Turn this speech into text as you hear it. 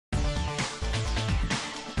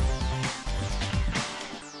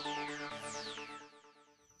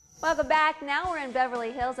Welcome back. Now we're in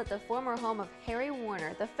Beverly Hills at the former home of Harry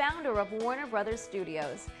Warner, the founder of Warner Brothers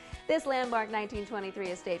Studios. This landmark 1923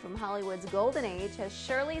 estate from Hollywood's golden age has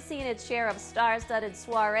surely seen its share of star-studded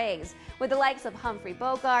soirees with the likes of Humphrey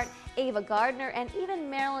Bogart, Ava Gardener, and even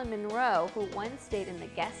Marilyn Monroe, who once stayed in the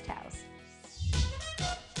guest house.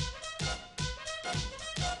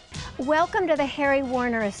 Welcome to the Harry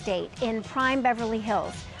Warner estate in prime Beverly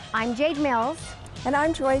Hills. I'm Jade Mills. And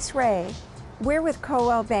I'm Joyce Ray. We're with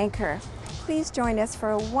Coldwell Banker. Please join us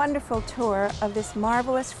for a wonderful tour of this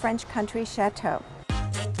marvelous French country chateau.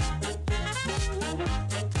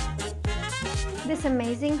 This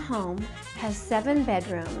amazing home has 7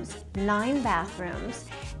 bedrooms, 9 bathrooms,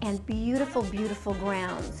 and beautiful, beautiful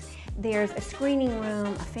grounds. There's a screening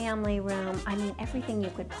room, a family room, I mean everything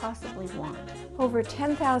you could possibly want. Over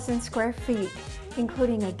 10,000 square feet,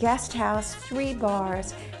 including a guest house, 3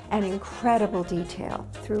 bars, and incredible detail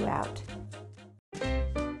throughout.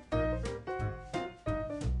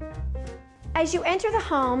 As you enter the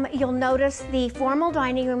home, you'll notice the formal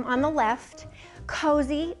dining room on the left,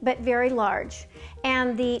 cozy but very large,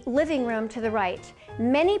 and the living room to the right.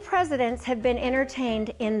 Many presidents have been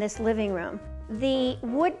entertained in this living room. The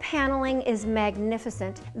wood paneling is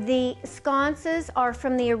magnificent. The sconces are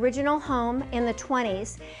from the original home in the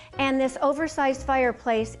 20s, and this oversized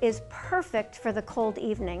fireplace is perfect for the cold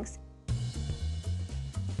evenings.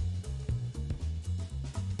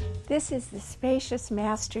 This is the spacious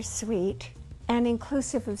master suite and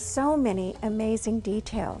inclusive of so many amazing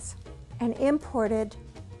details. An imported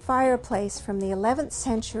fireplace from the 11th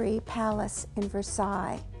century palace in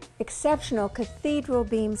Versailles, exceptional cathedral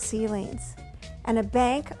beam ceilings, and a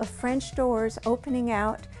bank of French doors opening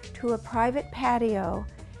out to a private patio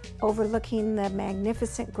overlooking the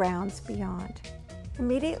magnificent grounds beyond.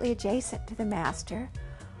 Immediately adjacent to the master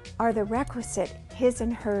are the requisite his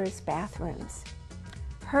and hers bathrooms.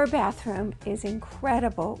 Her bathroom is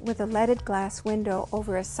incredible with a leaded glass window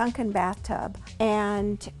over a sunken bathtub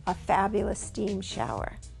and a fabulous steam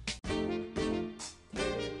shower.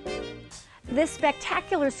 This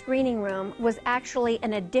spectacular screening room was actually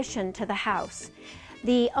an addition to the house.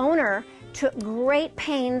 The owner took great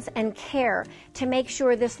pains and care to make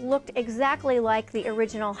sure this looked exactly like the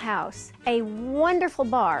original house. A wonderful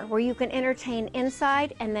bar where you can entertain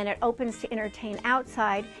inside and then it opens to entertain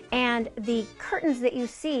outside, and the curtains that you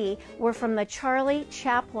see were from the Charlie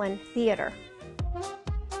Chaplin Theater.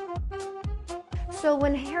 So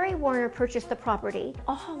when Harry Warner purchased the property,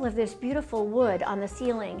 all of this beautiful wood on the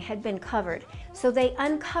ceiling had been covered. So they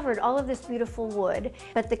uncovered all of this beautiful wood,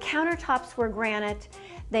 but the countertops were granite.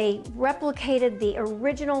 They replicated the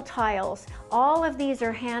original tiles. All of these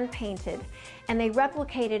are hand painted, and they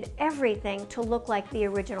replicated everything to look like the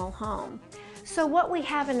original home. So what we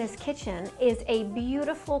have in this kitchen is a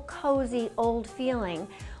beautiful, cozy, old feeling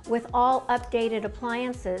with all updated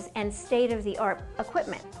appliances and state-of-the-art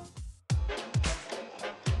equipment.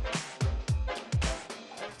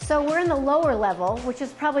 So we're in the lower level, which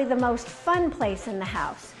is probably the most fun place in the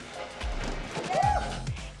house.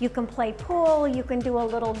 You can play pool, you can do a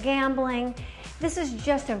little gambling. This is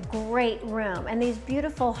just a great room, and these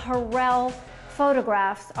beautiful Harrell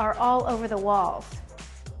photographs are all over the walls.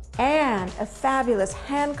 And a fabulous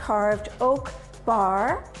hand-carved oak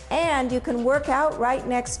bar, and you can work out right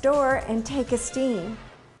next door and take a steam.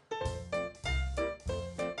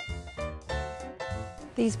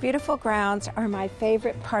 These beautiful grounds are my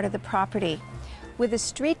favorite part of the property. With a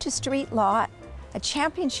street-to-street lot, a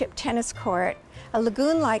championship tennis court, a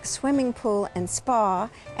lagoon-like swimming pool and spa,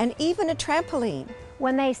 and even a trampoline.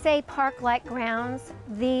 When they say park-like grounds,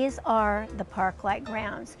 these are the park-like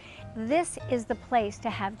grounds. This is the place to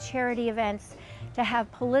have charity events, to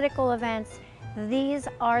have political events. These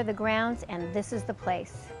are the grounds, and this is the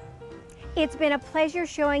place. It's been a pleasure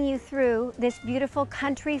showing you through this beautiful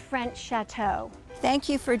country French chateau. Thank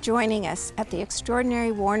you for joining us at the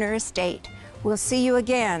extraordinary Warner Estate. We'll see you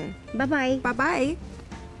again. Bye-bye. Bye-bye.